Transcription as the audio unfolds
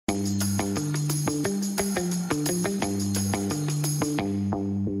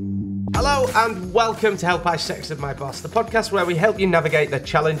Hello and welcome to Help I Sexted My Boss, the podcast where we help you navigate the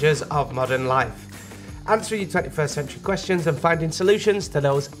challenges of modern life, answering your 21st century questions and finding solutions to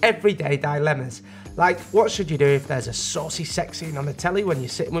those everyday dilemmas, like what should you do if there's a saucy sex scene on the telly when you're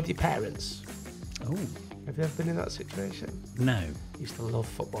sitting with your parents? Oh. Have you ever been in that situation? No. I used to love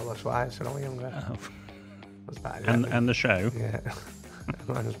football, that's why I was when I was younger. Oh. I was about 11. And the show? Yeah.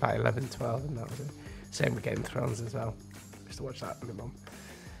 Mine was about 11, 12 and that was it. Same with Game of Thrones as well. I used to watch that with my mum.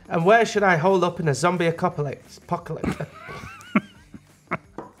 And where should I hold up in a zombie apocalypse?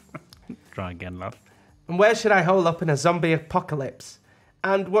 Try again, love. And where should I hold up in a zombie apocalypse?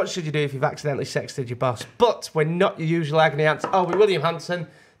 And what should you do if you've accidentally sexted your boss? But we're not your usual agony ants. Oh, we're William Hanson,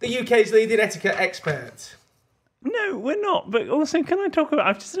 the UK's leading etiquette expert. No, we're not. But also, can I talk about...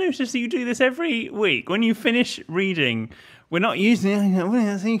 I've just noticed that you do this every week. When you finish reading, we're not using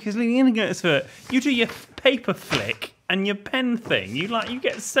UK's leading etiquette expert. You do your paper flick and your pen thing. You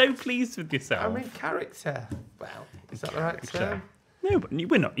get so pleased with yourself. I'm in character. Well, is that the right term? No, but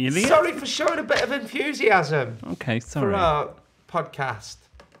we're not. Sorry for showing a bit of enthusiasm. Okay, sorry. For our podcast.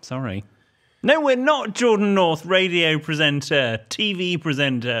 Sorry. No, we're not Jordan North, radio presenter, TV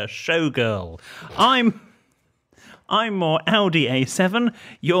presenter, showgirl. I'm more Audi A7,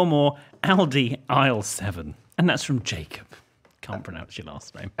 you're more Aldi Aisle 7. And that's from Jacob. Can't pronounce your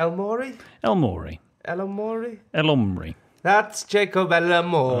last name. Elmori? Elmori. Elomori? Elomri. That's Jacob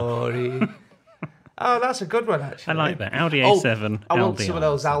Elomori. Oh, that's a good one, actually. I like that. Audi A7, I want Aldi some of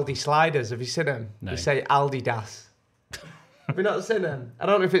those Aldi sliders. Have you seen them? No. They say Aldi Das. Have you not seen them? I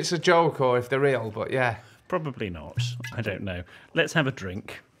don't know if it's a joke or if they're real, but yeah. Probably not. I don't know. Let's have a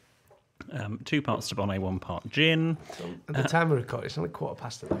drink. 2 parts to Bonnet, 1 part gin. At the time we record, it's only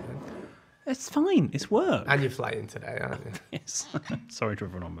 11:15. It's fine. It's work. And you're flying today, aren't you? Yes. Sorry to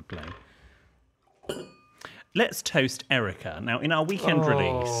everyone on my plane. Let's toast Erica. Now, in our weekend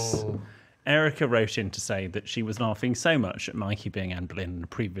release, Erica wrote in to say that she was laughing so much at Mikey being Anne Boleyn in a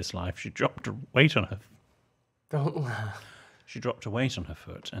previous life, she dropped a weight on her. Don't laugh. She dropped a weight on her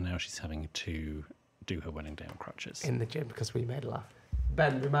foot, and now she's having to do her wedding day on crutches. In the gym because we made her laugh.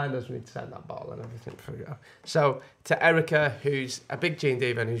 Ben, remind us we need to send that bottle and everything before we go. So, to Erica, who's a big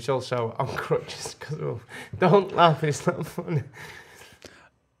G&Diva and who's also on crutches, because don't laugh, it's not funny.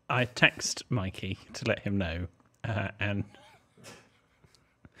 I text Mikey to let him know, and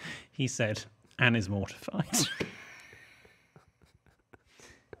he said, Anne is mortified.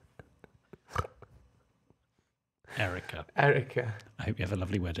 Erica. I hope you have a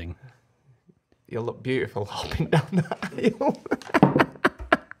lovely wedding. You'll look beautiful hopping down the aisle.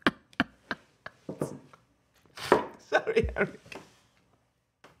 Sorry, Erica.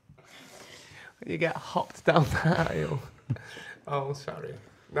 You get hopped down the aisle. Oh, sorry.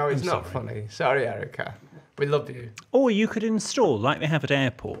 No, it's not funny. Sorry, Erica. We love you. Or you could install, like they have at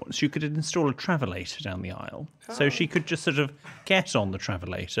airports, you could install a travelator down the aisle. Oh. So she could just sort of get on the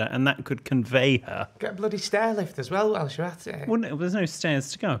travelator and that could convey her. Get a bloody stair lift as well while you're at it. Well, there's no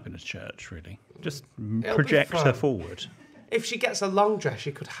stairs to go up in a church, really. Just project her forward. If she gets a long dress,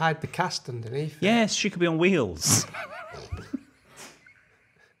 she could hide the cast underneath. Yes, she could be on wheels.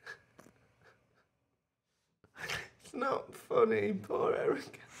 It's not funny, poor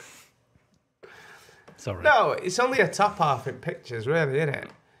Erica. Sorry. No, it's only a top half in pictures, really, isn't it?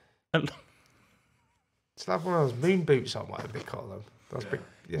 It's like one of those moon boots on, whatever they call them. Those big,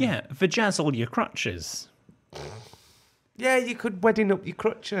 yeah, vajazzle your crutches. Yeah, you could wedding up your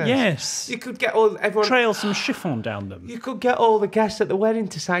crutches. Yes. You could get everyone... Trail some chiffon down them. You could get all the guests at the wedding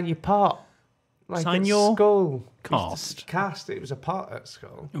to sign your pot. Like sign your skull. cast? It was a pot at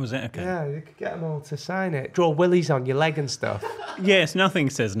school. Was it? Okay. Yeah, you could get them all to sign it. Draw willies on your leg and stuff. Yes, nothing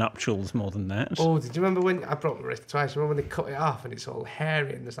says nuptials more than that. Oh, did you remember when... I broke my wrist twice. Remember when they cut it off and it's all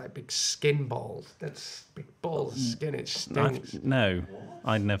hairy and there's like big skin balls? That's big balls of skin. It stings. No,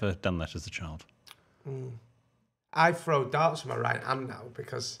 I'd never done that as a child. I throw darts with my right hand now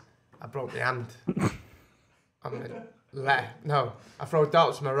because I broke my hand. On my left. No, I throw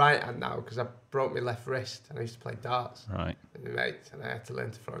darts with my right hand now because I broke my left wrist and I used to play darts. Right. With my mate, and I had to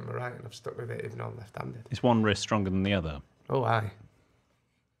learn to throw in my right and I've stuck with it even though I'm left-handed. Is one wrist stronger than the other? Oh, aye.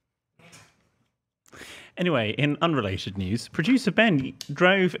 Anyway, in unrelated news, producer Ben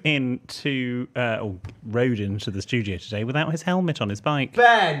drove into, or rode into the studio today without his helmet on his bike.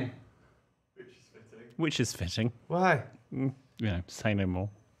 Ben! Which is fitting. Why? Say no more.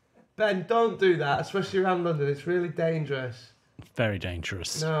 Ben, don't do that, especially around London. It's really dangerous. Very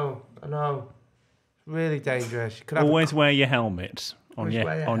dangerous. No, I know. Really dangerous. You could always wear your helmet on your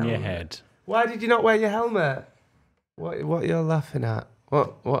head. Why did you not wear your helmet? What you're laughing at?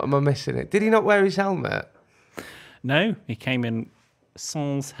 What am I missing it? Did he not wear his helmet? No, he came in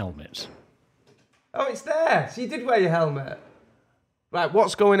sans helmet. Oh, it's there. So you did wear your helmet. Right,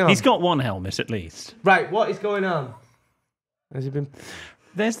 what's going on? He's got one helmet at least. Right, what is going on? Has he been...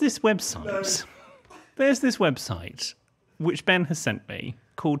 There's this website. No. There's this website which Ben has sent me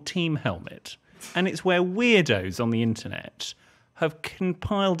called Team Helmet. And it's where weirdos on the internet have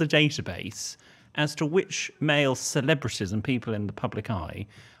compiled a database as to which male celebrities and people in the public eye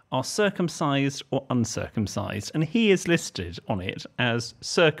are circumcised or uncircumcised. And he is listed on it as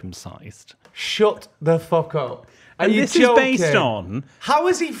circumcised. Shut the fuck up. And this is based on... How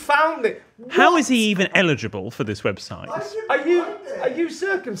has he found it? What? How is he even eligible for this website? Are you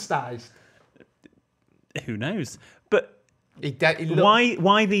circumcised? Who knows? But he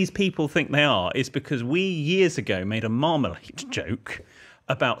why these people think they are is because we years ago made a marmalade joke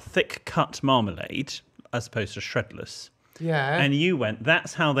about thick cut marmalade as opposed to shredless. Yeah. And you went,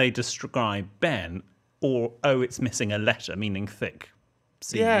 that's how they describe Ben, or oh, it's missing a letter, meaning thick.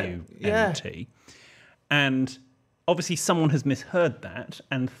 C-U-N-T. And obviously someone has misheard that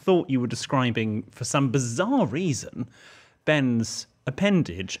and thought you were describing, for some bizarre reason, Ben's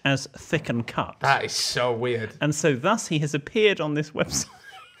appendage as thick and cut. That is so weird. And so thus he has appeared on this website.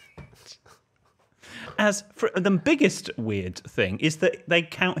 As for the biggest weird thing is that they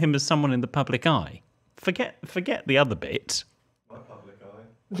count him as someone in the public eye. Forget the other bit. My public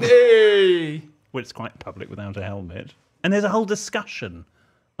eye. Hey! Well, it's quite public without a helmet. And there's a whole discussion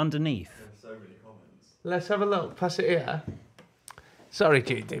underneath. So many comments. Let's have a look. Pass it here. Sorry,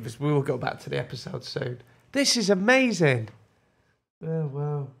 G&Diva. We will go back to the episode soon. This is amazing. Oh,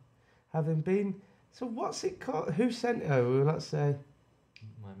 wow. Having been... So what's it called? Who sent it? Oh, let's say...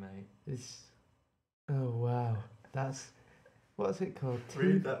 My mate. It's... Oh, wow. That's... What's it called?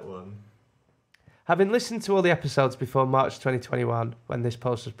 Read that one. Having listened to all the episodes before March 2021, when this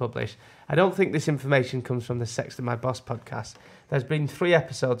post was published, I don't think this information comes from the Sex to My Boss podcast. There's been 3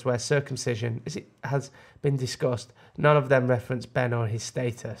 episodes where circumcision has been discussed. None of them reference Ben or his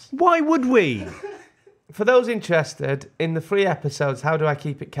status. Why would we? For those interested, in the 3 episodes, How Do I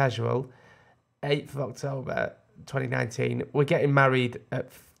Keep It Casual, 8th of October 2019, we're getting married at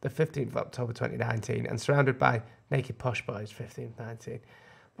the 15th of October 2019 and surrounded by naked posh boys, 15th, 19th.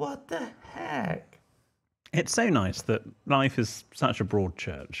 What the heck? It's so nice that life is such a broad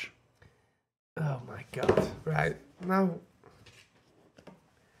church. Oh my God. Right. Now,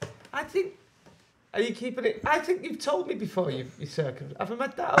 I think... Are you keeping it... I think you've told me before you circumcised. Have I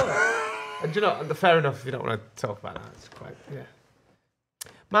made that up? And you know, fair enough if you don't want to talk about that. It's quite...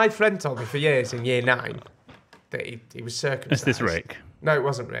 Yeah. My friend told me for years in year 9 that he was circumcised. Is this Rick? No, it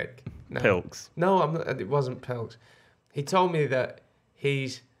wasn't Rick. No. Pilks? No, it wasn't Pilks. He told me that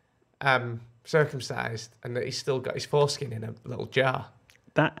he's circumcised and that he's still got his foreskin in a little jar.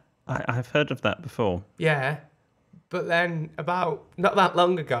 That I've heard of that before. Yeah, but then about not that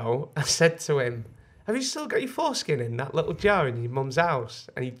long ago, I said to him, "Have you still got your foreskin in that little jar in your mum's house?"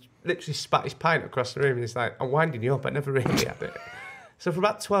 And he literally spat his pint across the room and he's like, "I'm winding you up. I never really had it." So for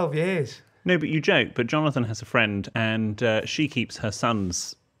about 12 years. No, but you joke. But Jonathan has a friend, and she keeps her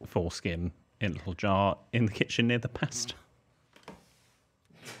son's foreskin in a little jar in the kitchen near the pasta.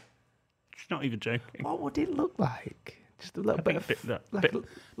 She's not even joking. What would it look like? Just a little bit of...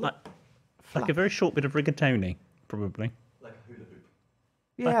 Like a very short bit of rigatoni, probably. Like a hula hoop.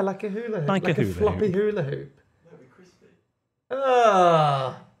 Yeah, like a hula hoop. Like a hula floppy hoop. hula hoop. That'd be crispy.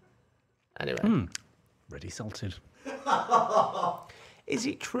 Oh. Anyway. Ready salted. Is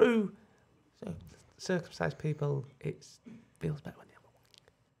it true? So, circumcised people, it feels better when you have one.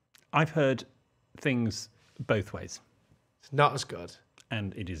 I've heard things both ways, It's not as good.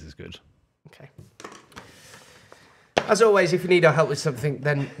 and it is as good. Okay. As always, if you need our help with something,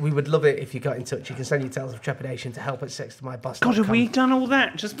 then we would love it if you got in touch. You can send your tales of trepidation to help@sextomyboss.com. God, have we done all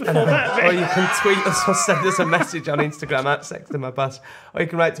that just before that? Or you can tweet us or send us a message on Instagram @sextomyboss. Or you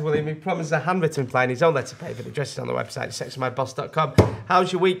can write to William. He promises a handwritten reply in his own letter paper. The address is on the website, sextomyboss.com.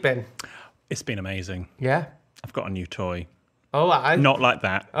 How's your week been? It's been amazing. Yeah? I've got a new toy. Oh, aye. Not like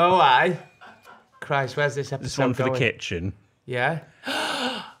that. Oh, aye. Christ, where's this episode This one for going? the kitchen. Yeah?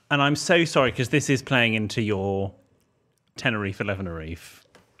 And I'm so sorry because this is playing into your Tenerife 11 Reef.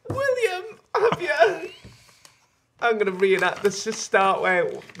 William, have you? I'm going to reenact this to start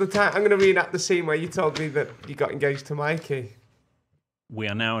where the time. I'm going to reenact the scene where you told me that you got engaged to Mikey. We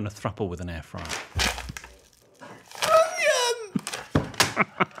are now in a throuple with an air fryer. William!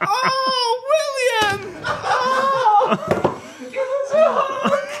 Oh, William! Oh! Give us a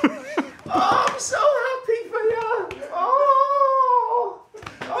hug! Oh, I'm so happy for you! Oh!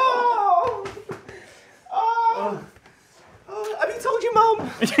 Oh! Oh! Oh! Have you told your mum?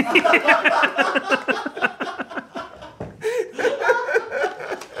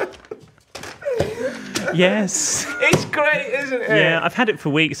 Yes. It's great, isn't it? Yeah, I've had it for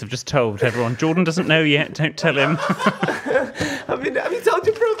weeks. I've just told everyone. Jordan doesn't know yet. Don't tell him. Have you told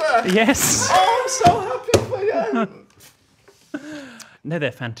your brother? Yes. Oh, I'm so happy for you. No,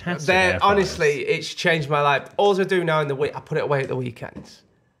 they're fantastic. air fryers. Honestly, it's changed my life. All I do now in the week, I put it away at the weekends.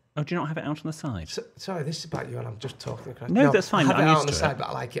 Oh, do you not have it out on the side? Sorry, this is about you, and I'm just talking. No, that's fine. I have I'm it out used on the to side, it. but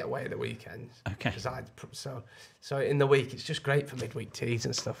I like it away at the weekends. Okay. So in the week, it's just great for midweek teas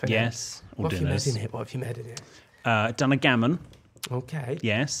and stuff. Innit? Yes. Or What have you dinners. made in it? What have you made in it? Done a gammon. Okay.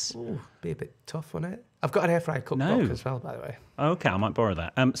 Yes. Ooh, be a bit tough, won't it? I've got an air fryer cookbook as well, by the way. Okay, I might borrow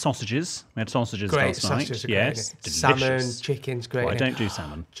that. Sausages. We had sausages Great, last night. sausages are Yes. great. Salmon, Delicious. chicken's great. Well, I innit? don't do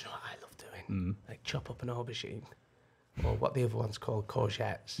salmon. Do you know what I love doing? Like chop up an aubergine, or what the other one's called,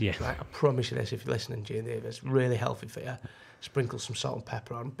 courgettes. Yeah. Right, I promise you this, if you're listening, G&Diva, it's really healthy for you. Sprinkle some salt and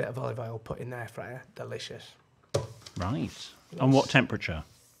pepper on, bit of olive oil, put in the air fryer. Delicious. Right. On what temperature?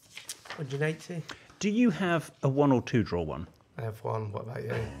 180. Do you have a 1 or 2 drawer one? I have one. What about you?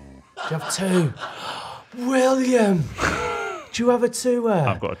 Do you have two? William! Do you have a two-er?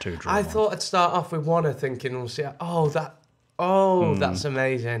 I've got a 2 drawer I one. thought I'd start off with one, thinking we'll see. That's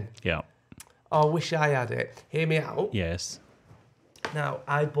amazing. Yeah. Oh, I wish I had it. Hear me out. Yes. Now,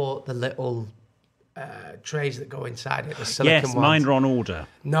 I bought the little trays that go inside it, the silicon Yes, ones. mine are on order.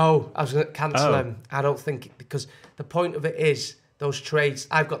 No, I was going to cancel Oh. them. I don't think, because the point of it is, those trays,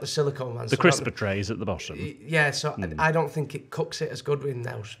 I've got the silicone ones. The so I don't- crisper trays at the bottom. Yeah, so I don't think it cooks it as good in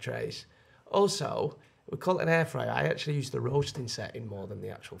those trays. Also, we call it an air fryer. I actually use the roasting setting more than the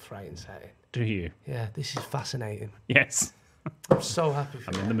actual frying setting. Do you? Yeah, this is fascinating. Yes. I'm so happy for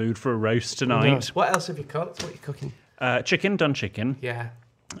I'm you. in the mood for a roast Who tonight. knows? What else have you cooked? What are you cooking? Chicken, done chicken. Yeah.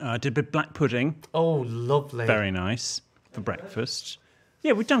 Did a bit of black pudding. Oh, lovely. Very nice for breakfast.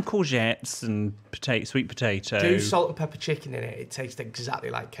 Yeah, we've done courgettes and sweet potato. Do salt and pepper chicken in it. It tastes exactly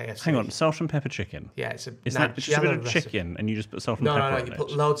like KFC. Hang on, salt and pepper chicken. Yeah, it's a Is that just a bit Nigella of recipe. chicken and you just put salt and No, pepper no, on you it?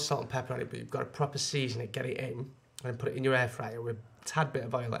 put loads of salt and pepper on it, but you've got to proper season it, get it in, and then put it in your air fryer with a tad bit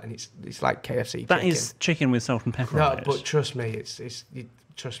of oil, and it's like KFC That chicken. is chicken with salt and pepper No, on it. but trust me,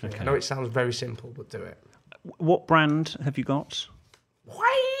 trust me. Okay. I know it sounds very simple, but do it. What brand have you got?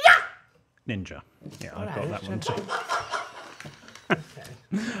 Why-ya! Ninja. Yeah, I've got Alright, that one sure. too.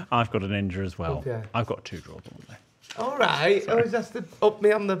 Okay. I've got a Ninja as well. Okay. I've got a 2-drawer one though. All right. Always has to up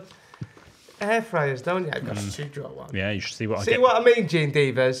me on the air fryers, don't you? I've got a 2-drawer one. Yeah, you should see what I See get. what I mean,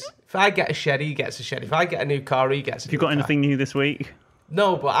 G&Divas? If I get a shed, he gets a shed. If I get a new car, he gets a Have you new got car. anything new this week?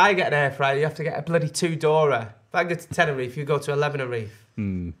 No, but I get an air fryer. You have to get a bloody 2-doorer. If I go to Tenerife, you go to 11 Reef.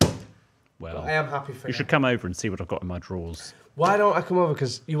 Well, I am happy for you you. should come over and see what I've got in my drawers. Why don't I come over?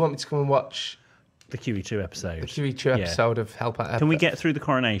 Because you want me to come and watch The QE2 episode. the QE2 episode of Help Out. Can we get through the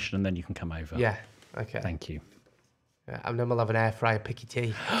coronation and then you can come over? Yeah. Okay. Thank you. Yeah, and then we'll have an air fryer picky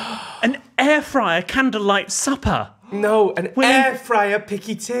tea. An air fryer candlelight supper. No, an William- air fryer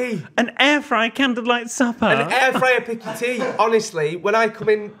picky tea. An air fryer candlelight supper. An air fryer picky tea. Honestly, when I come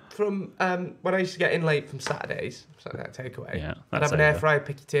in from when I used to get in late from Saturday night takeaway, Yeah, I'd that's have an air over. fryer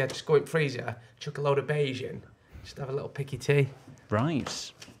picky tea. I'd just go in the freezer, chuck a load of beige in, just have a little picky tea.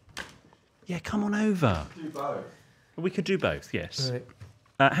 Right. Yeah, come on over. Do both. We could do both, yes.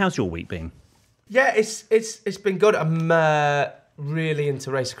 Right. How's your week been? Yeah, it's been good. I'm really into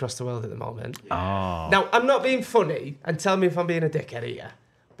Race Across the World at the moment. Oh. Now, I'm not being funny, and tell me if I'm being a dickhead here,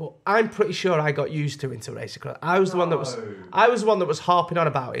 but I'm pretty sure I got used to into Race Across. I was the one that was harping on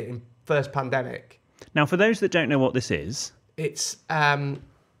about it in first pandemic. Now, for those that don't know what this is, It's a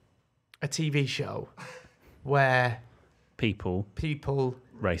TV show where people people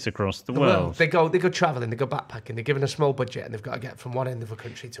race across the the world. they go travelling, they go backpacking, they're given a small budget, and they've got to get from one end of the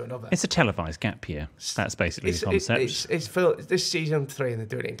country to another. It's a televised gap year. That's basically the concept. It's for this season 3, and they're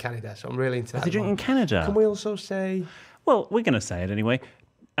doing it in Canada, so I'm really into that. They're doing it in Canada. Can we also say? Well, we're going to say it anyway.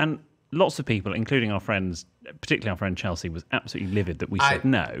 And lots of people, including our friends, particularly our friend Chelsea, was absolutely livid that we said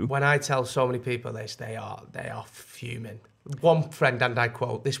no. When I tell so many people this, they are fuming. One friend, and I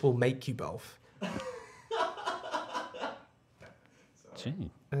quote, "This will make you both."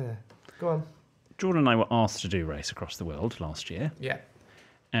 Gee. Go on. Jordan and I were asked to do Race Across the World last year, Yeah,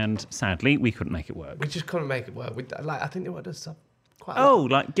 and sadly, we couldn't make it work. we just couldn't make it work. I think they wanted us to quite. A Oh,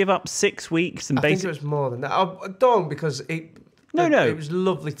 lot. like give up 6 weeks and I think it basically. was more than that. I don't, because it. No. It was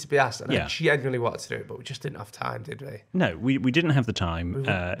lovely to be asked, and I Yeah. genuinely wanted to do it, but we just didn't have time, did we? No, we didn't have the time.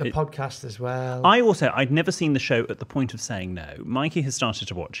 The podcast as well. I'd never seen the show at the point of saying no. Mikey has started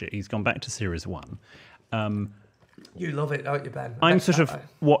to watch it. He's gone back to series 1. You love it, don't you, Ben? I'm Bet sort that of way.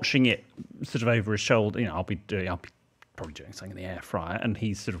 watching it sort of over his shoulder. You know, I'll be probably doing something in the air fryer, and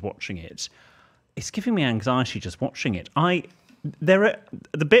he's sort of watching it. It's giving me anxiety just watching it.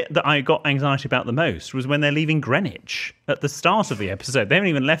 the bit that I got anxiety about the most was when they're leaving Greenwich at the start of the episode. They haven't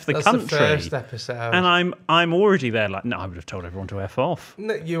even left the country. That's the first episode. And I'm already there like, no, I would have told everyone to F off.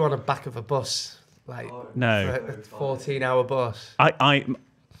 No, you on the back of a bus, like No. for a 14-hour bus.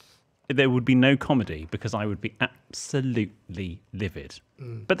 There would be no comedy because I would be absolutely livid.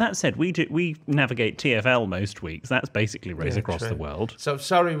 But that said, we navigate TFL most weeks. That's basically Race Across the World. So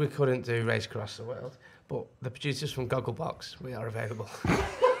sorry we couldn't do Race Across the World, but the producers from Gogglebox, we are available.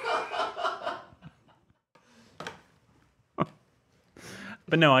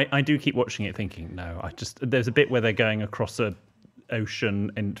 But no, I do keep watching it thinking, no, there's a bit where they're going across a ocean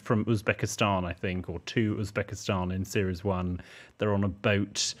and from Uzbekistan, I think, or to Uzbekistan in Series 1. They're on a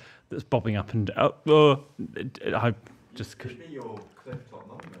boat that's bobbing up and I just... Give me your cliff-top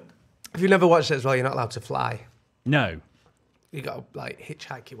moment. If you've never watched it as well, you're not allowed to fly. No. You got to like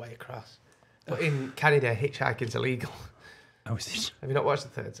hitchhike your way across. But in Canada, hitchhiking's illegal. Oh, is it? Have you not watched the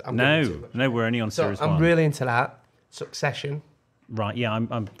third? No, we're only on Series 1. I'm really into that. Succession. Right, yeah, I'm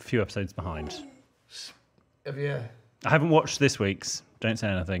a few episodes behind. Have you? I haven't watched this week's. Don't say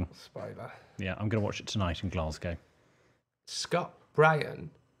anything. Spoiler. Yeah, I'm going to watch it tonight in Glasgow. Scott Bryan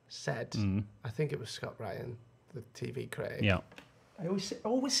said, I think it was Scott Bryan, the TV critic. Yeah. I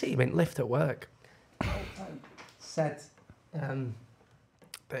always see him in Lift at work. Said that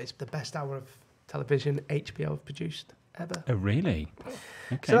it's the best hour of television HBO have produced ever. Oh, really?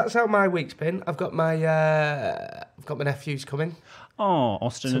 Okay. So that's how my week's been. I've got my nephews coming Oh,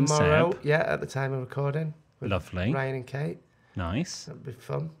 Austin tomorrow. and Seb. Yeah, at the time of recording. With Lovely. Ryan and Kate. Nice. That'll be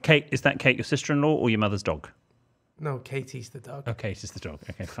fun. Kate, is that Kate your sister-in-law or your mother's dog? No, Katie's the dog. Oh, Kate is the dog.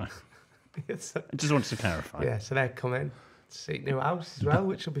 Okay, fine. Yes. I just wanted to clarify. Yeah, so they're coming to see new house as well,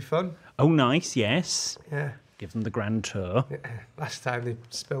 which will be fun. Oh, nice, yes. Yeah. Give them the grand tour. Last time they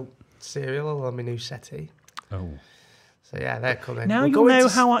spilt cereal on my new settee. Oh. So yeah, they're coming. Now you know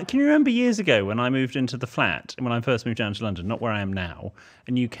how can you remember years ago when I moved into the flat, when I first moved down to London, not where I am now,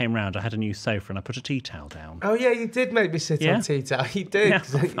 and you came round, I had a new sofa and I put a tea towel down. Oh yeah, you did make me sit on tea towel. You did. Yeah,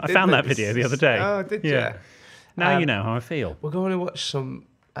 I found that video the other day. Oh, did you? Yeah. Now you know how I feel. We're going to watch some.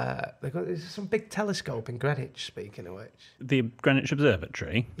 There's some big telescope in Greenwich. Speaking of which, The Greenwich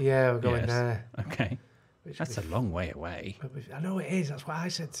Observatory. yeah, we're going Yes. there. Okay. Which That's a long way away. I know it is. That's what I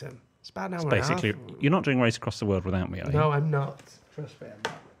said to him. It's about an hour Basically, and a half. you're not doing Race Across the World without me, are you? No, I'm not. Trust me, I'm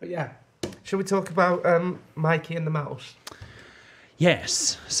not. But yeah, shall we talk about Mikey and the mouse?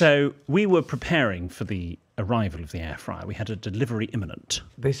 Yes. So we were preparing for the arrival of the air fryer. We had a delivery imminent.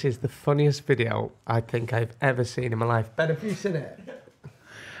 This is the funniest video I think I've ever seen in my life. Ben, have you seen it?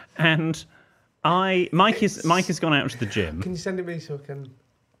 And Mike has gone out to the gym. Can you send it me so I can?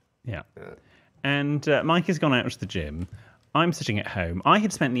 Yeah. And Mike has gone out to the gym. I'm sitting at home. I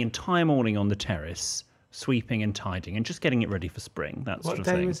had spent the entire morning on the terrace, sweeping and tidying and just getting it ready for spring. That sort What of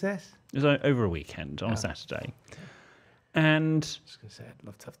day thing. was this? It was over a weekend on a Saturday. And I was going to say I'd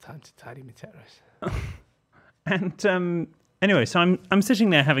love to have time to tidy my terrace. And anyway, so I'm sitting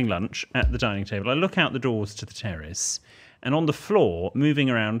there having lunch at the dining table. I look out the doors to the terrace, and on the floor, moving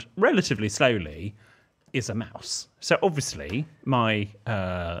around relatively slowly, is a mouse. So obviously, my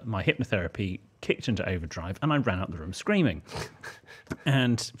hypnotherapy kicked into overdrive, and I ran out the room screaming.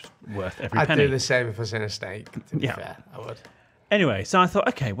 And worth every penny. I'd do the same if I was in a snake. To be fair, I would. Anyway, so I thought,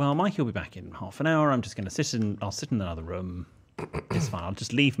 okay, well, Mikey will be back in half an hour. I'm just going to I'll sit in another room. It's fine. I'll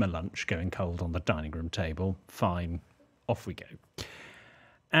just leave my lunch going cold on the dining room table. Fine. Off we go.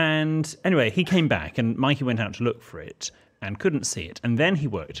 And anyway, he came back and Mikey went out to look for it and couldn't see it. And then he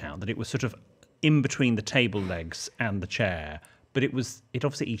worked out that it was sort of in between the table legs and the chair. But it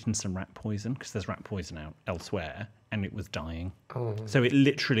obviously eaten some rat poison because there's rat poison out elsewhere, and it was dying. Oh. So it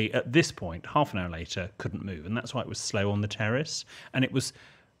literally, at this point, half an hour later, couldn't move, and that's why it was slow on the terrace. And it was,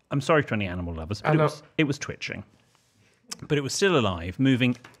 I'm sorry to any animal lovers, but it was twitching, but it was still alive,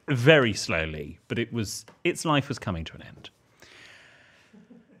 moving very slowly. But its life was coming to an end.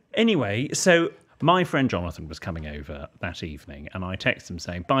 Anyway, so my friend Jonathan was coming over that evening, and I texted him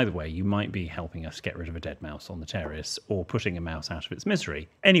saying, by the way, you might be helping us get rid of a dead mouse on the terrace or putting a mouse out of its misery.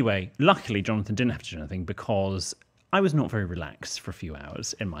 Anyway, luckily, Jonathan didn't have to do anything because I was not very relaxed for a few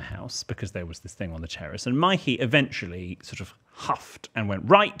hours in my house because there was this thing on the terrace. And Mikey eventually sort of huffed and went,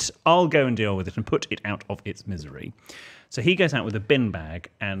 right, I'll go and deal with it and put it out of its misery. So he goes out with a bin bag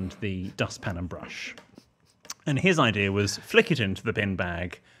and the dustpan and brush. And his idea was flick it into the bin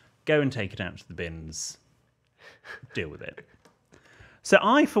bag, go and take it out to the bins, deal with it. So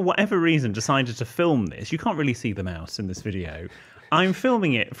I, for whatever reason, decided to film this. You can't really see the mouse in this video. I'm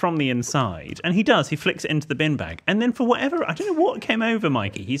filming it from the inside, and he flicks it into the bin bag. And then for whatever, I don't know what came over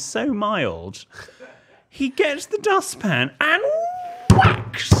Mikey. He's so mild. He gets the dustpan and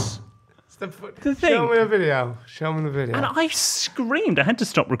whacks the thing. Show me a video. Show me the video. And I screamed. I had to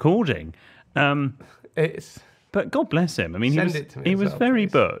stop recording. But God bless him. I mean, he was very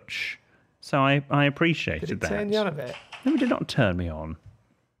butch. So I appreciated that. Did it turn you on a bit? No, it did not turn me on.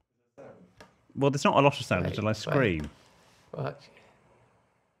 Well, there's not a lot of sound until I scream. Watch.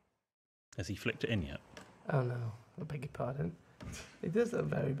 Has he flicked it in yet? Oh no, I beg your pardon. It does look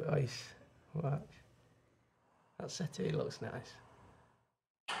very nice. Watch. That settee looks nice.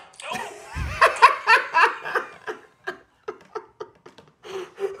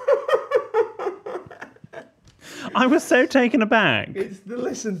 I was so taken aback.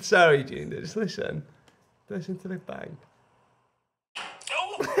 Listen, sorry, Gene, just listen. Listen to the bang.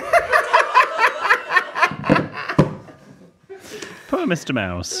 Poor Mr.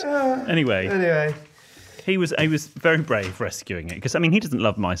 Mouse. Anyway. He was very brave rescuing it, because, I mean, he doesn't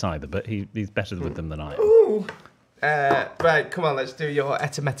love mice either, but he's better with them than I am. Ooh. Right, come on, let's do your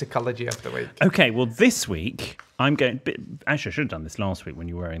etymology of the week. Okay, well, this week, actually, I should have done this last week when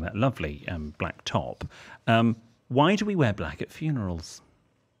you were wearing that lovely black top. Why do we wear black at funerals?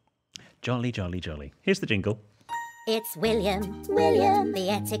 Jolly, jolly, jolly. Here's the jingle. It's William, the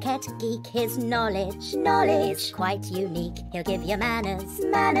etiquette geek. His knowledge is quite unique. He'll give you manners,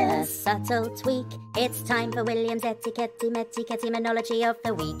 a subtle tweak. It's time for William's etymology of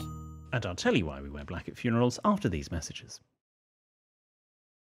the week. And I'll tell you why we wear black at funerals after these messages.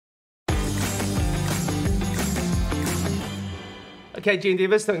 Okay,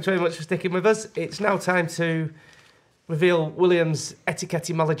 G&Divas, thanks very much for sticking with us. It's now time to reveal William's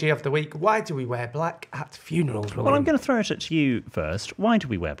etymology of the week. Why do we wear black at funerals, William? Well, I'm going to throw it at you first. Why do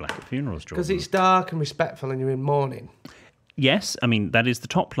we wear black at funerals, Jordan? Because it's dark and respectful and you're in mourning. Yes, I mean, that is the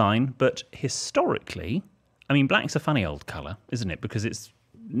top line, but historically, I mean, black's a funny old colour, isn't it? Because it's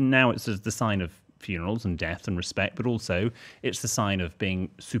the sign of funerals and death and respect, but also it's the sign of being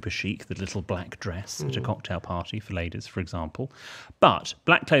super chic, the little black dress at a cocktail party for ladies, for example. But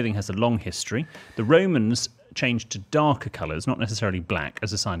black clothing has a long history. The Romans changed to darker colours, not necessarily black,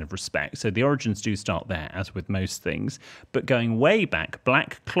 as a sign of respect. So the origins do start there, as with most things. But going way back,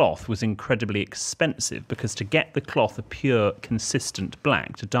 black cloth was incredibly expensive because to get the cloth a pure, consistent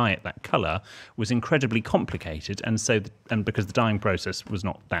black, to dye it that colour, was incredibly complicated. And because the dyeing process was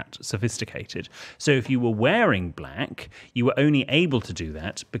not that sophisticated. So if you were wearing black, you were only able to do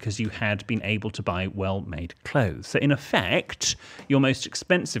that because you had been able to buy well-made clothes. So in effect, your most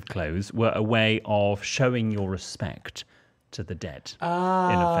expensive clothes were a way of showing your respect to the dead, in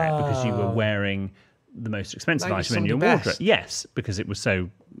effect, because you were wearing the most expensive item in your wardrobe. Yes, because it was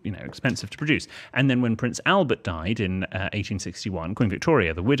so, expensive to produce. And then when Prince Albert died in 1861, Queen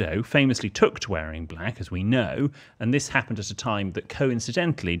Victoria, the widow, famously took to wearing black, as we know, and this happened at a time that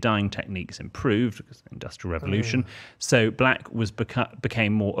coincidentally dyeing techniques improved because of the Industrial Revolution. So black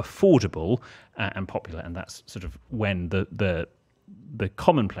became more affordable and popular, and that's sort of when the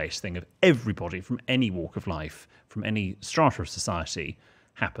commonplace thing of everybody from any walk of life, from any strata of society,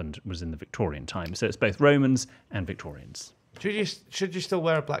 was in the Victorian time. So it's both Romans and Victorians. Should you still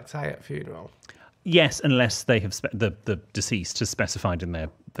wear a black tie at a funeral? Yes, unless they have the deceased has specified in their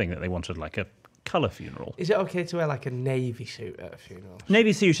thing that they wanted like a colour funeral. Is it okay to wear like a navy suit at a funeral?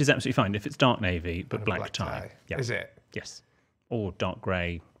 Navy suit is absolutely fine if it's dark navy, but black tie. Yeah. Is it? Yes. Or dark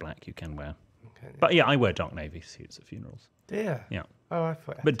grey, black you can wear. Okay. But yeah, I wear dark navy suits at funerals. Yeah. Yeah. Oh, I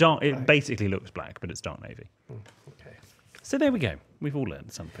thought. But dark, it basically looks black, but it's dark navy. Okay. So there we go. We've all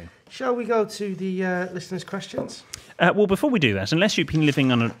learned something. Shall we go to the listeners' questions? Well, before we do that, unless you've been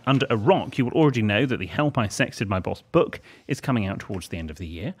living under a rock, you will already know that the Help I Sexted My Boss book is coming out towards the end of the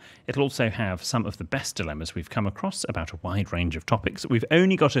year. It'll also have some of the best dilemmas we've come across about a wide range of topics. We've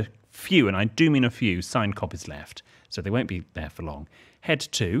only got a few, and I do mean a few, signed copies left, so they won't be there for long. Head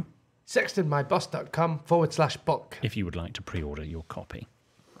to sextedmyboss.com/book if you would like to pre-order your copy.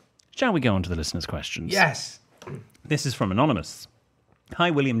 Shall we go on to the listeners' questions? Yes. This is from Anonymous.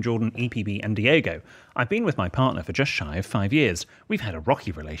 Hi, William, Jordan, EPB and Diego. I've been with my partner for just shy of 5 years. We've had a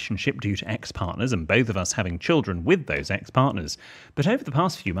rocky relationship due to ex-partners and both of us having children with those ex-partners. But over the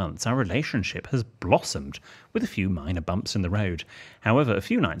past few months, our relationship has blossomed with a few minor bumps in the road. However, a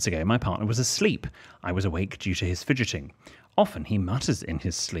few nights ago, my partner was asleep. I was awake due to his fidgeting. Often he mutters in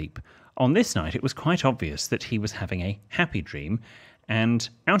his sleep. On this night, it was quite obvious that he was having a happy dream, and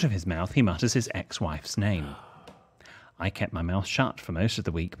out of his mouth, he mutters his ex-wife's name. I kept my mouth shut for most of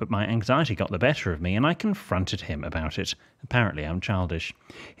the week, but my anxiety got the better of me and I confronted him about it. Apparently I'm childish.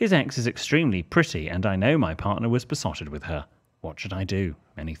 His ex is extremely pretty and I know my partner was besotted with her. What should I do?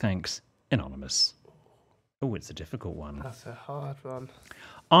 Many thanks. Anonymous. Oh, it's a difficult one. That's a hard one.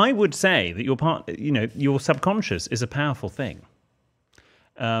 I would say that your subconscious is a powerful thing.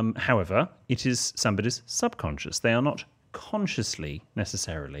 However, it is somebody's subconscious. They are not consciously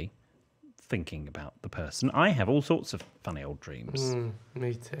necessarily thinking about the person. I have all sorts of funny old dreams.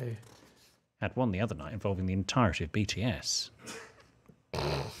 Me too. Had one the other night involving the entirety of BTS.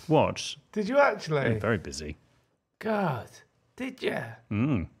 What? Did you actually? I'm very busy. God, did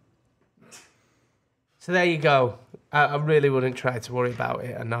you? So there you go. I really wouldn't try to worry about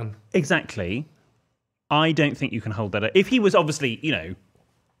it, and none. Exactly. I don't think you can hold that. If he was obviously,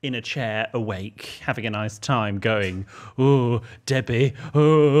 in a chair, awake, having a nice time, going, oh, Debbie,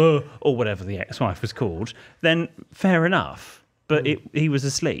 oh, or whatever the ex-wife was called, then fair enough. But he was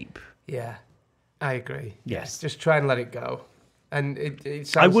asleep. Yeah, I agree. Yes. Just try and let it go. And it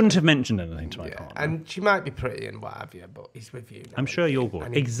sounds... I wouldn't have mentioned anything to my partner. And she might be pretty and what have you, but he's with you now. I'm sure you're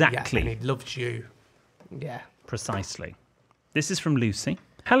good. Exactly. Yeah, and he loves you. Yeah. Precisely. This is from Lucy.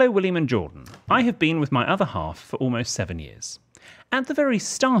 Hello, William and Jordan. I have been with my other half for almost 7 years. At the very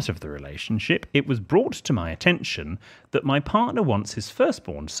start of the relationship, it was brought to my attention that my partner wants his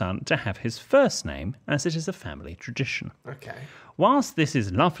firstborn son to have his first name, as it is a family tradition. Okay. Whilst this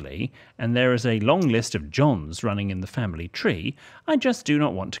is lovely, and there is a long list of Johns running in the family tree, I just do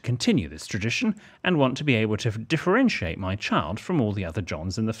not want to continue this tradition and want to be able to differentiate my child from all the other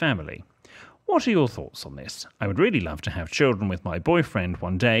Johns in the family. What are your thoughts on this? I would really love to have children with my boyfriend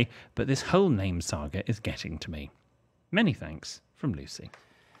one day, but this whole name saga is getting to me. Many thanks. From Lucy.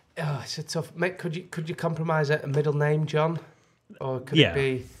 Oh, it's a tough... Mate, could you compromise a middle name, John? Or could it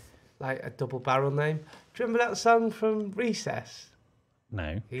be like a double barrel name? Do you remember that song from Recess?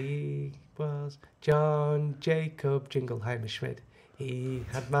 No. He was John Jacob Jingleheimer Schmidt. He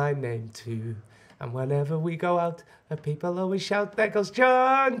had my name too. And whenever we go out, the people always shout, there goes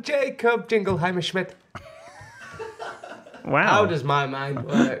John Jacob Jingleheimer Schmidt. Wow. How does my mind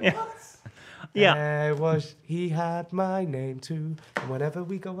work? Yeah. He had my name too. And whenever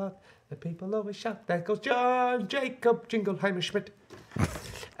we go out, the people always shout, there goes John Jacob Jingleheimer Schmidt.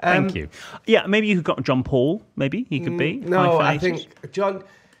 Thank you. Yeah, maybe you could got John Paul, maybe he could be. No, I think John...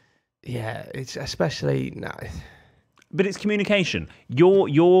 Yeah, it's especially... No. But it's communication.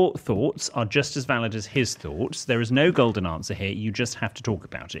 Your thoughts are just as valid as his thoughts. There is no golden answer here. You just have to talk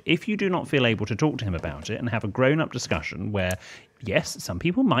about it. If you do not feel able to talk to him about it and have a grown-up discussion where, yes, some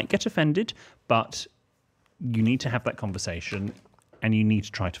people might get offended, but you need to have that conversation and you need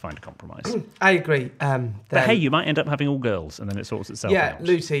to try to find a compromise. I agree. But hey, you might end up having all girls and then it sorts itself out. Yeah,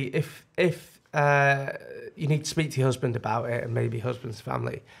 Lucy, if you need to speak to your husband about it and maybe husband's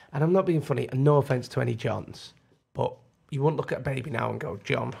family, and I'm not being funny, and no offence to any Johns, but you wouldn't look at a baby now and go,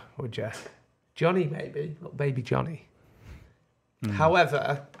 John, would you? Johnny, maybe. Little baby Johnny.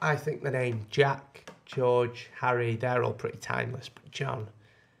 However, I think the name Jack, George, Harry, they're all pretty timeless. But John...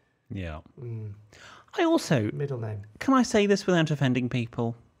 Yeah. I also... Middle name. Can I say this without offending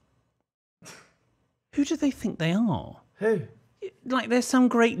people? Who do they think they are? Who? Like there's some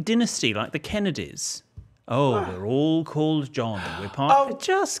great dynasty, like the Kennedys. Oh, we're all called John. We're part.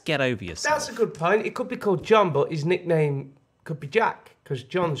 Just get over yourself. That's a good point. It could be called John, but his nickname could be Jack, because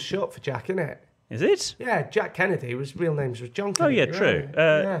John's short for Jack, isn't it? Is it? Yeah, Jack Kennedy. His real name was John Kennedy. Oh yeah, true.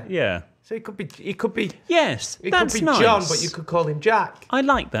 Right? Yeah. So it could be. Yes, it that's could be nice. John, but you could call him Jack. I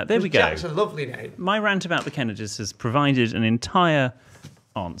like that. There we go. Jack's a lovely name. My rant about the Kennedys has provided an entire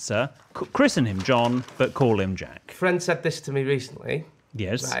answer. Christen him John, but call him Jack. Friend said this to me recently.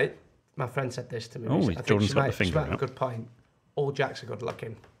 Yes. Right. My friend said this to me. Oh, Jordan's got the finger out. out. A good point. All Jacks are good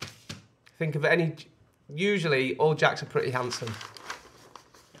looking. Think of any. Usually, all Jacks are pretty handsome.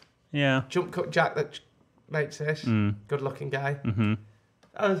 Yeah. Jump cut Jack that makes this good looking guy. Mm-hmm.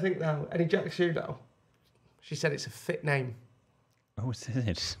 I don't think now. Any Jacks you know? She said it's a fit name. Oh, is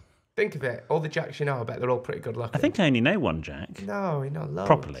it? Think of it. All the Jacks you know, I bet they're all pretty good looking. I think I only know one Jack. No, you know loads.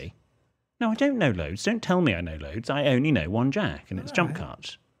 Properly. No, I don't know loads. Don't tell me I know loads. I only know one Jack, and it's Jump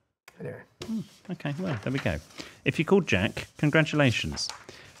Cut. Anyway. Okay, well, there we go. If you're called Jack, congratulations.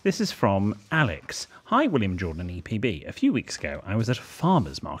 This is from Alex. Hi, William Jordan and EPB. A few weeks ago, I was at a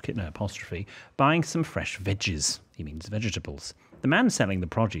farmer's market, no apostrophe, buying some fresh veggies. He means vegetables. The man selling the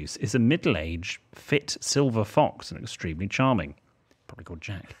produce is a middle-aged, fit silver fox and extremely charming. Probably called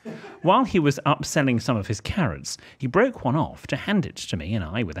Jack. While he was upselling some of his carrots, he broke one off to hand it to me, and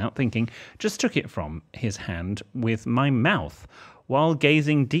I, without thinking, just took it from his hand with my mouth while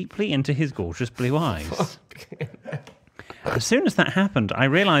gazing deeply into his gorgeous blue eyes. As soon as that happened, I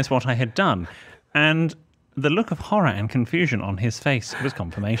realised what I had done, and The look of horror and confusion on his face was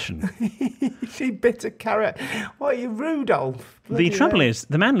confirmation. You see bitter carrot. What are you, Rudolph? The trouble is,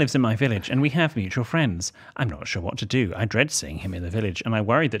 the man lives in my village and we have mutual friends. I'm not sure what to do. I dread seeing him in the village and I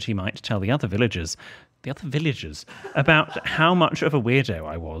worry that he might tell the other villagers, about how much of a weirdo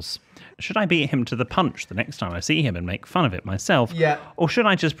I was. Should I beat him to the punch the next time I see him and make fun of it myself? Yeah. Or should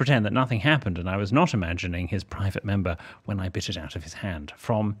I just pretend that nothing happened and I was not imagining his private member when I bit it out of his hand?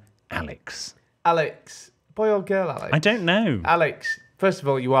 From Alex. Alex. Boy or girl, Alex? I don't know. Alex, first of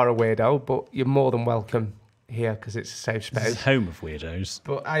all, you are a weirdo, but you're more than welcome here because it's a safe space. This is home of weirdos.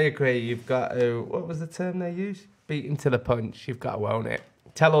 But I agree, you've got to, what was the term they used? Beat him to the punch. You've got to own it.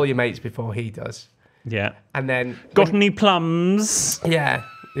 Tell all your mates before he does. Yeah. And then... Got any plums? Yeah.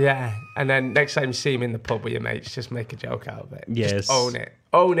 And then next time you see him in the pub with your mates, just make a joke out of it. Yes. Just own it.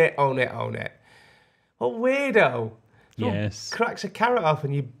 Own it. What weirdo. Yes. Cracks a carrot off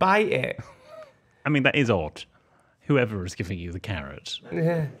and you bite it. I mean, that is odd. Whoever is giving you the carrot.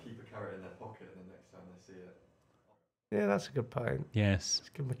 Yeah. Keep a carrot in their pocket and the next time they see it. Yeah, that's a good point. Yes.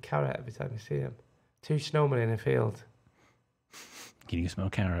 Just give him a carrot every time you see him. 2 snowmen in a field. Can you smell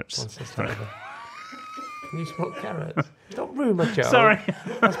carrots? One sister over. Can you smell carrots? Don't ruin my joke. Sorry.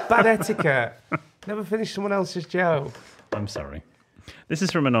 That's bad etiquette. Never finish someone else's joke. I'm sorry. This is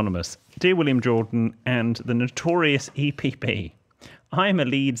from Anonymous. Dear William Jordan and the notorious EPP. I am a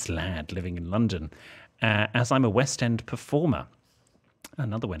Leeds lad living in London, as I'm a West End performer.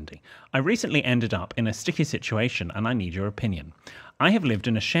 Another Wendy. I recently ended up in a sticky situation and I need your opinion. I have lived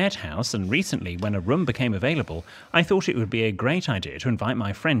in a shared house and recently, when a room became available, I thought it would be a great idea to invite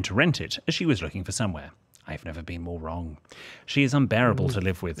my friend to rent it as she was looking for somewhere. I've never been more wrong. She is unbearable to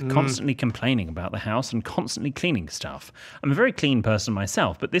live with, constantly complaining about the house and constantly cleaning stuff. I'm a very clean person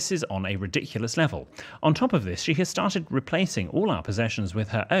myself, but this is on a ridiculous level. On top of this, she has started replacing all our possessions with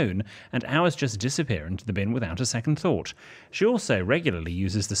her own, and ours just disappear into the bin without a second thought. She also regularly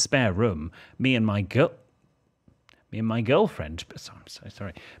uses the spare room. Me and my girlfriend. I'm so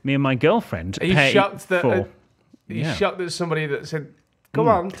sorry. Me and my girlfriend. Are you pay shocked that? for, Are you shocked that somebody that said, "Come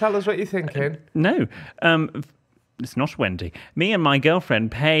on, tell us what you're thinking"? No, it's not Wendy. Me and my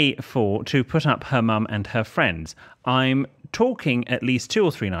girlfriend pay to put up her mum and her friends. I'm talking at least 2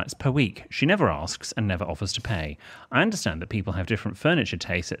 or 3 nights per week. She never asks and never offers to pay. I understand that people have different furniture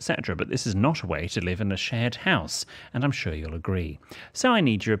tastes, etc., but this is not a way to live in a shared house, and I'm sure you'll agree. So I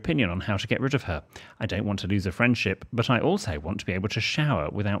need your opinion on how to get rid of her. I don't want to lose a friendship, but I also want to be able to shower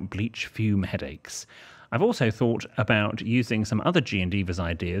without bleach fume headaches. I've also thought about using some other G&Diva's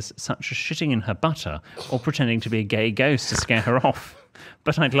ideas, such as shitting in her butter or pretending to be a gay ghost to scare her off.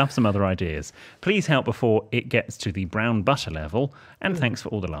 But I'd love some other ideas. Please help before it gets to the brown butter level, and thanks for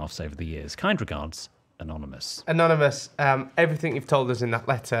all the laughs over the years. Kind regards, Anonymous. Anonymous, everything you've told us in that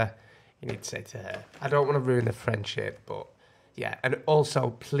letter, you need to say to her. I don't want to ruin the friendship, but yeah. And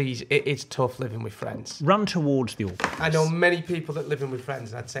also, please, it is tough living with friends. Run towards the awkwardness. I know many people that live in with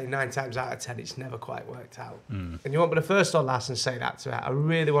friends, and I'd say 9 times out of 10, it's never quite worked out. And you won't be the first or last and say that to her. I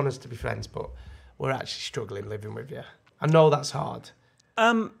really want us to be friends, but we're actually struggling living with you. I know that's hard.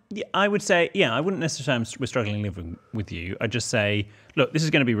 Yeah, I would say, I wouldn't necessarily say we're struggling living with you. I'd just say, look, this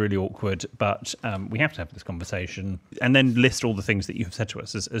is going to be really awkward, but we have to have this conversation, and then list all the things that you have said to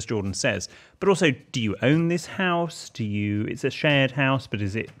us, as Jordan says. But also, do you own this house? It's a shared house, but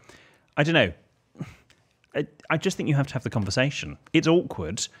is it, I don't know. I just think you have to have the conversation. It's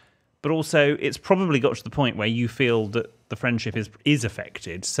awkward, but also it's probably got to the point where you feel that the friendship is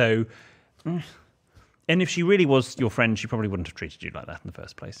affected. So... And if she really was your friend, she probably wouldn't have treated you like that in the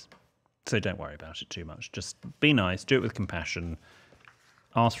first place. So don't worry about it too much. Just be nice, do it with compassion,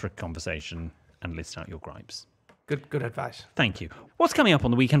 ask for a conversation, and list out your gripes. Good advice. Thank you. What's coming up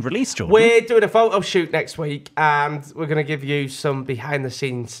on the weekend release, Jordan? We're doing a photo shoot next week, and we're going to give you some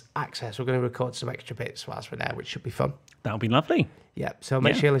behind-the-scenes access. We're going to record some extra bits whilst we're there, which should be fun. That'll be lovely. Yeah, so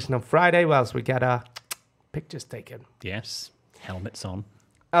make sure you listen on Friday whilst we get our pictures taken. Yes, helmets on.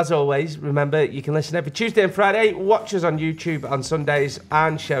 As always, remember, you can listen every Tuesday and Friday, watch us on YouTube on Sundays,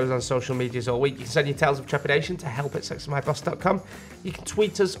 and share us on social medias all week. You can send your tales of trepidation to help@sexofmyboss.com. You can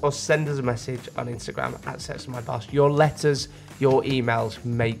tweet us or send us a message on Instagram @sexofmyboss. Your letters, your emails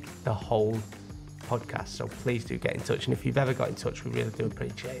make the whole podcast, so please do get in touch. And if you've ever got in touch, we really do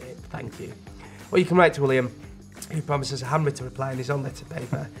appreciate it. Thank you. Or you can write to William, who promises a handwritten reply in his own letter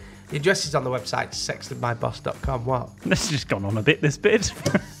paper. The address is on the website, sexofmyboss.com. What? This has just gone on a bit, this bit.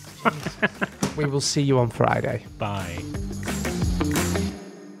 We will see you on Friday. Bye.